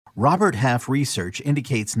Robert Half research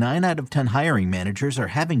indicates 9 out of 10 hiring managers are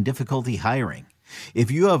having difficulty hiring.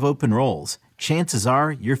 If you have open roles, chances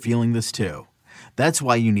are you're feeling this too. That's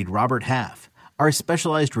why you need Robert Half. Our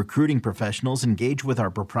specialized recruiting professionals engage with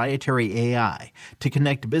our proprietary AI to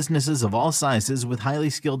connect businesses of all sizes with highly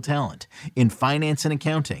skilled talent in finance and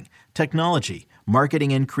accounting, technology,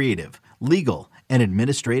 marketing and creative, legal, and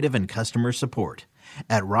administrative and customer support.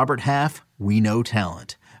 At Robert Half, we know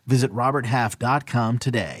talent. Visit roberthalf.com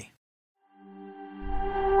today.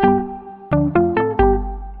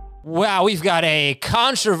 Wow, we've got a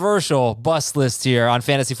controversial bust list here on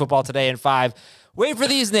Fantasy Football Today in 5. Wait for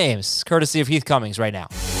these names, courtesy of Heath Cummings right now.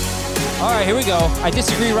 All right, here we go. I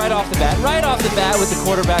disagree right off the bat. Right off the bat with the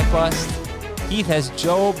quarterback bust. Heath has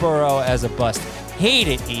Joe Burrow as a bust. Hate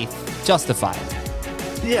it, Heath. Justify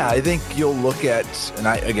it. Yeah, I think you'll look at, and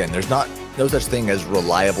there's not no such thing as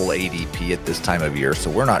reliable ADP at this time of year, so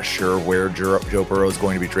we're not sure where Joe Burrow is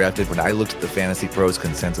going to be drafted. When I looked at the Fantasy Pros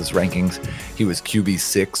consensus rankings, he was QB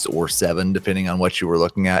 6 or 7, depending on what you were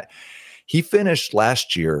looking at. He finished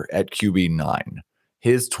last year at QB 9.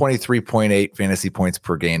 His 23.8 fantasy points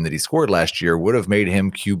per game that he scored last year would have made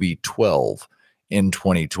him QB 12 in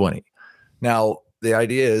 2020. Now, the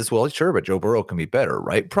idea is, well, sure, but Joe Burrow can be better,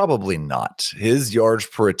 right? Probably not. His yards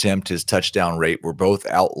per attempt, his touchdown rate were both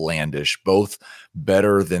outlandish, both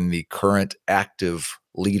better than the current active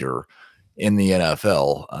leader in the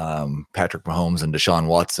NFL, Patrick Mahomes and Deshaun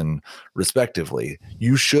Watson, respectively.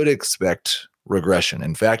 You should expect regression.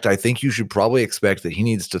 In fact, I think you should probably expect that he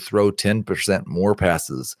needs to throw 10% more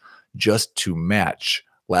passes just to match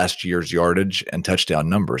last year's yardage and touchdown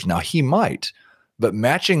numbers. Now, he might. But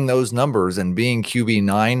matching those numbers and being QB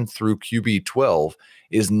 9 through QB 12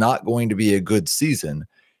 is not going to be a good season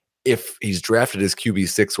if he's drafted as QB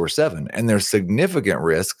 6 or 7. And there's significant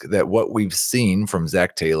risk that what we've seen from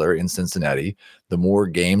Zach Taylor in Cincinnati, the more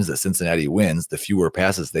games that Cincinnati wins, the fewer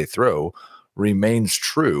passes they throw, remains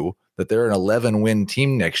true, that they're an 11-win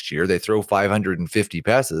team next year. They throw 550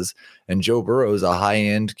 passes, and Joe Burrow is a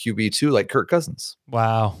high-end QB2 like Kirk Cousins.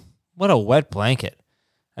 Wow. What a wet blanket.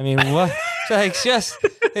 I mean, what? Like, just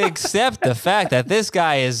accept the fact that this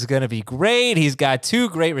guy is going to be great. He's got 2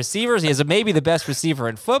 great receivers. He is maybe the best receiver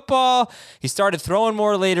in football. He started throwing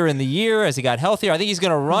more later in the year as he got healthier. I think he's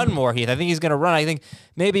going to run more, Heath. I think he's going to run, I think,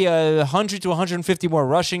 maybe 100 to 150 more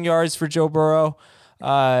rushing yards for Joe Burrow.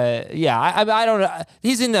 I don't know.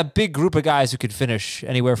 He's in that big group of guys who could finish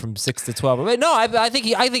anywhere from 6 to 12. But no, I think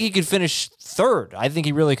he could finish 3rd. I think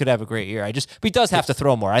he really could have a great year. But he does have to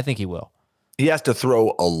throw more. I think he will. He has to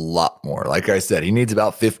throw a lot more. Like I said, he needs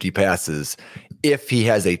about 50 passes if he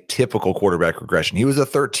has a typical quarterback regression. He was a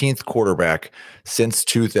 13th quarterback since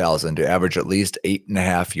 2000 to average at least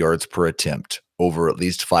 8.5 yards per attempt over at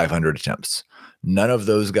least 500 attempts. None of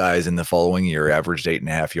those guys in the following year averaged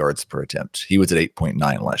 8.5 yards per attempt. He was at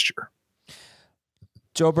 8.9 last year.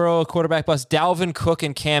 Joe Burrow, quarterback bust. Dalvin Cook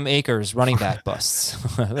and Cam Akers, running back busts.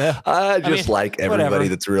 I mean, like everybody whatever.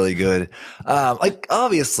 That's really good.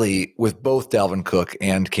 Obviously, with both Dalvin Cook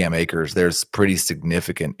and Cam Akers, there's pretty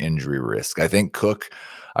significant injury risk. I think Cook,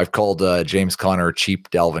 I've called James Conner cheap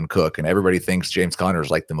Dalvin Cook, and everybody thinks James Conner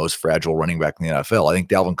is like the most fragile running back in the NFL. I think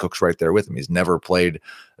Dalvin Cook's right there with him. He's never played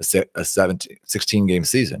a 16-game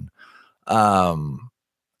season. But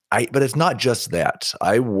it's not just that.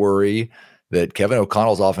 I worry that Kevin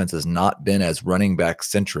O'Connell's offense has not been as running back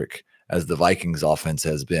centric as the Vikings offense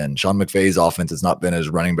has been. Sean McVay's offense has not been as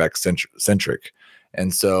running back centric.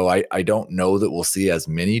 And so I don't know that we'll see as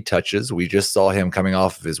many touches. We just saw him coming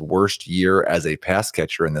off of his worst year as a pass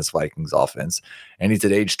catcher in this Vikings offense. And he's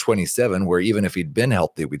at age 27, where even if he'd been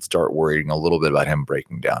healthy, we'd start worrying a little bit about him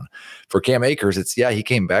breaking down. For Cam Akers, he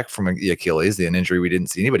came back from the Achilles, an injury we didn't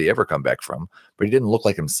see anybody ever come back from, but he didn't look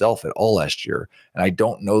like himself at all last year. And I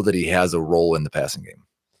don't know that he has a role in the passing game.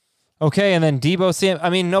 Okay, and then Deebo Samuel. I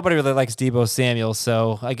mean, nobody really likes Deebo Samuel,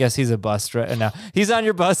 so I guess he's a bust right now. He's on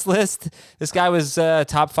your bust list. This guy was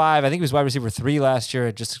top 5. I think he was wide receiver 3 last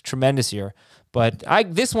year. Just a tremendous year. But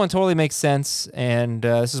this one totally makes sense, and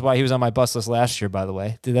this is why he was on my bust list last year, by the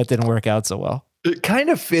way. That didn't work out so well. It kind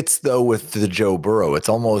of fits, though, with the Joe Burrow. It's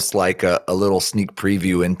almost like a little sneak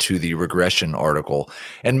preview into the regression article.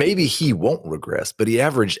 And maybe he won't regress, but he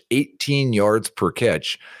averaged 18 yards per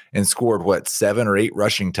catch and scored, 7 or 8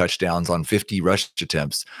 rushing touchdowns on 50 rush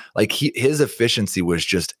attempts. Like his efficiency was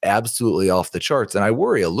just absolutely off the charts. And I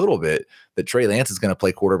worry a little bit that Trey Lance is going to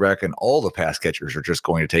play quarterback and all the pass catchers are just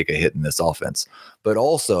going to take a hit in this offense. But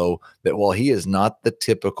also that while he is not the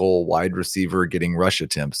typical wide receiver getting rush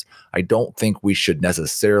attempts, I don't think we should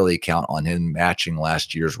necessarily count on him matching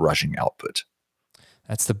last year's rushing output.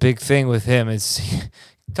 That's the big thing with him is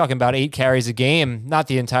talking about 8 carries a game, not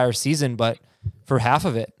the entire season, but for half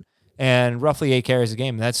of it, and roughly 8 carries a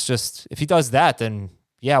game. That's just, if he does that, then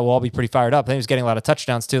yeah, we'll all be pretty fired up. I think he's getting a lot of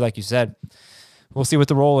touchdowns too, like you said. We'll see what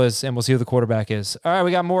the role is, and we'll see who the quarterback is. All right,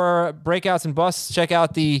 we got more breakouts and busts. Check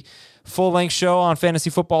out the full-length show on Fantasy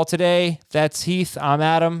Football Today. That's Heath. I'm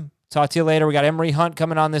Adam. Talk to you later. We got Emery Hunt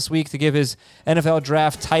coming on this week to give his NFL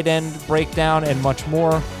draft tight end breakdown and much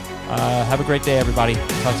more. Have a great day, everybody.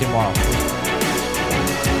 Talk to you tomorrow.